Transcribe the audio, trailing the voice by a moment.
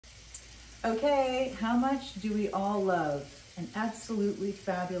Okay, how much do we all love an absolutely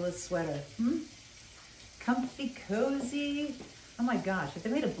fabulous sweater? Comfy, cozy. Oh my gosh, if they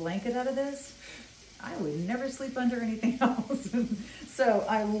made a blanket out of this, I would never sleep under anything else. So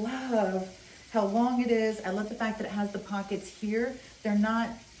I love how long it is. I love the fact that it has the pockets here. They're not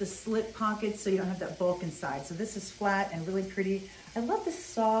the slit pockets, so you don't have that bulk inside. So this is flat and really pretty. I love the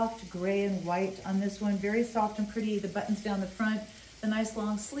soft gray and white on this one. Very soft and pretty. The buttons down the front, the nice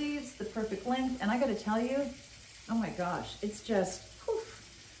long sleeves, the perfect length. And I gotta tell you, oh my gosh, it's just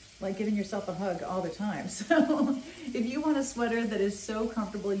like giving yourself a hug all the time. So if you want a sweater that is so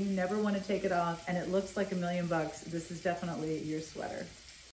comfortable, you never want to take it off, and it looks like $1,000,000, this is definitely your sweater.